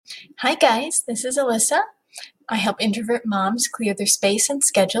Hi guys, this is Alyssa. I help introvert moms clear their space and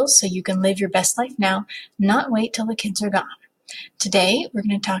schedules so you can live your best life now, not wait till the kids are gone. Today, we're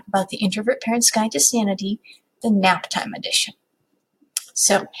going to talk about the Introvert Parent's Guide to Sanity, the Naptime edition.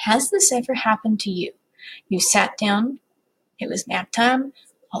 So, has this ever happened to you? You sat down, it was nap time,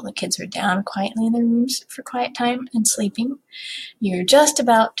 all the kids were down quietly in their rooms for quiet time and sleeping. You're just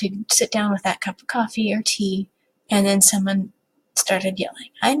about to sit down with that cup of coffee or tea, and then someone started yelling,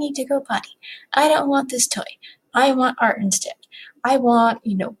 I need to go potty. I don't want this toy. I want art instead. I want,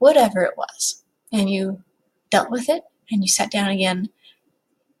 whatever it was. And you dealt with it and you sat down again.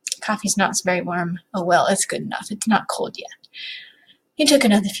 Coffee's not very warm. Oh, well, it's good enough. It's not cold yet. You took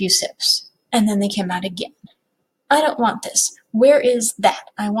another few sips and then they came out again. I don't want this. Where is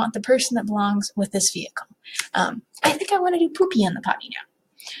that? I want the person that belongs with this vehicle. I think I want to do poopy in the potty now.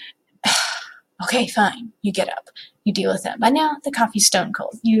 Okay, fine. You get up. You deal with that. By now, the coffee's stone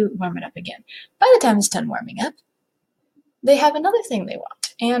cold. You warm it up again. By the time it's done warming up, they have another thing they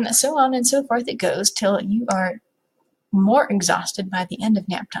want. And so on and so forth it goes till you are more exhausted by the end of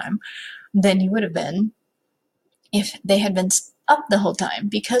nap time than you would have been if they had been up the whole time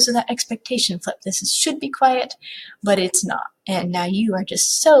because of that expectation flip. Should be quiet, but it's not. And now you are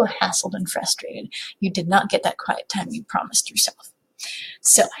just so hassled and frustrated. You did not get that quiet time you promised yourself.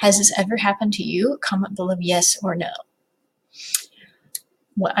 So, has this ever happened to you? Comment below yes or no.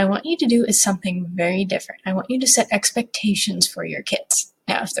 What I want you to do is something very different. I want you to set expectations for your kids.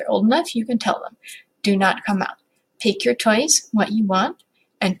 Now, if they're old enough, you can tell them, do not come out. Pick your toys, what you want,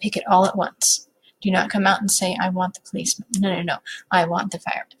 and pick it all at once. Do not come out and say, I want the policeman. No. I want the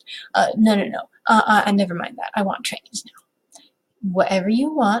fireman. No. Never mind that. I want trains now. Whatever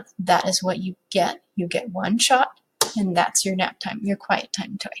you want, that is what you get. You get one shot. And that's your nap time, your quiet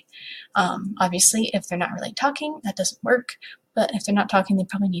time toy. Obviously, if they're not really talking, that doesn't work. But if they're not talking, they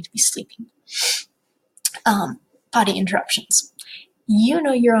probably need to be sleeping. Potty interruptions. You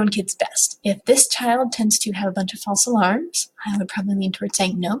know your own kids best. If this child tends to have a bunch of false alarms, I would probably lean towards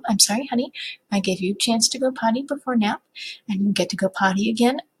saying, no, I'm sorry, honey. I gave you a chance to go potty before nap, and you get to go potty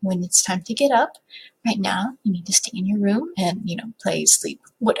again when it's time to get up. Right now, you need to stay in your room and, play, sleep,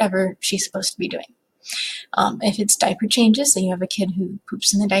 whatever she's supposed to be doing. If it's diaper changes, so you have a kid who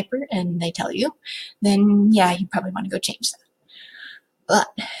poops in the diaper and they tell you, then yeah, you probably want to go change that. But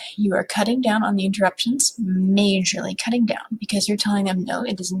you are cutting down on the interruptions, majorly cutting down, because you're telling them, no,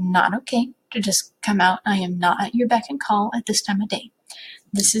 it is not okay to just come out. I am not at your beck and call at this time of day.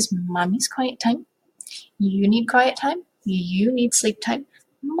 This is mommy's quiet time. You need quiet time. You need sleep time.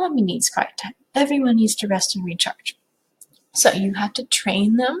 Mommy needs quiet time. Everyone needs to rest and recharge. So you have to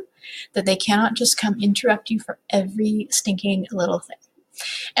train them that they cannot just come interrupt you for every stinking little thing.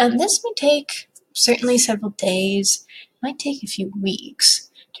 And this may take certainly several days, might take a few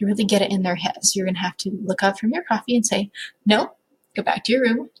weeks to really get it in their heads. You're going to have to look up from your coffee and say, no, go back to your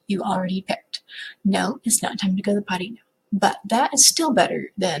room. You already picked. No, it's not time to go to the potty now. But that is still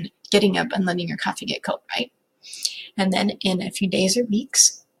better than getting up and letting your coffee get cold, right? And then in a few days or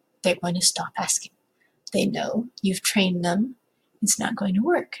weeks, they're going to stop asking. They know you've trained them. It's not going to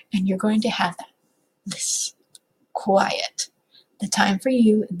work. And you're going to have this quiet, the time for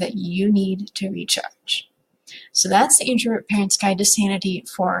you that you need to recharge. So that's the Introvert Parent's Guide to Sanity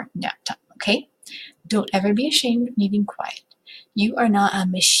for nap time, okay? Don't ever be ashamed of needing quiet. You are not a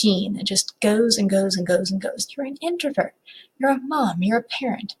machine that just goes and goes and goes and goes. You're an introvert. You're a mom. You're a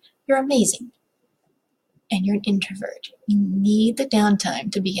parent. You're amazing. And you're an introvert. You need the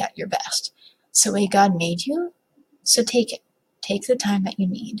downtime to be at your best. It's the way God made you, so take it. Take the time that you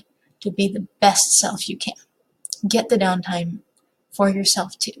need to be the best self you can. Get the downtime for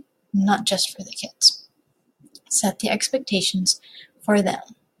yourself too, not just for the kids. Set the expectations for them,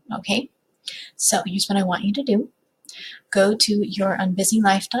 okay? So here's what I want you to do. Go to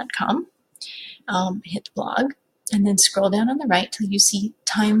yourunbusylife.com, hit the blog, and then scroll down on the right till you see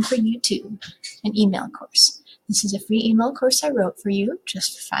Time for YouTube, an email course. This is a free email course I wrote for you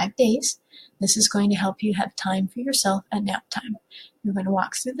just for 5 days. This is going to help you have time for yourself at nap time. You're going to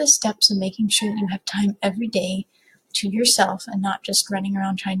walk through the steps of making sure that you have time every day to yourself and not just running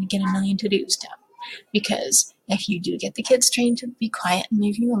around trying to get a million to-dos done. Because if you do get the kids trained to be quiet and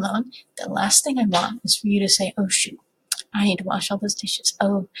leave you alone, the last thing I want is for you to say, oh shoot, I need to wash all those dishes.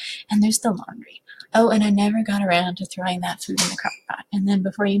 Oh, and there's the laundry. Oh, and I never got around to throwing that food in the crock pot. And then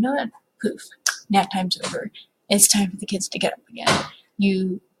before you know it, poof, nap time's over. It's time for the kids to get up again.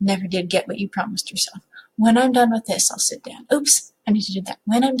 You never did get what you promised yourself. When I'm done with this, I'll sit down. Oops, I need to do that.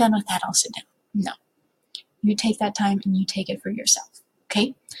 When I'm done with that, I'll sit down. No. You take that time and you take it for yourself.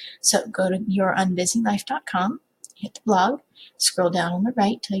 Okay? So go to yourunbusylife.com, hit the blog, scroll down on the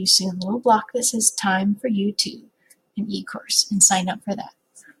right till you see a little block that says Time for You Too, an e-course, and sign up for that.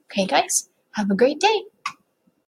 Okay, guys, have a great day.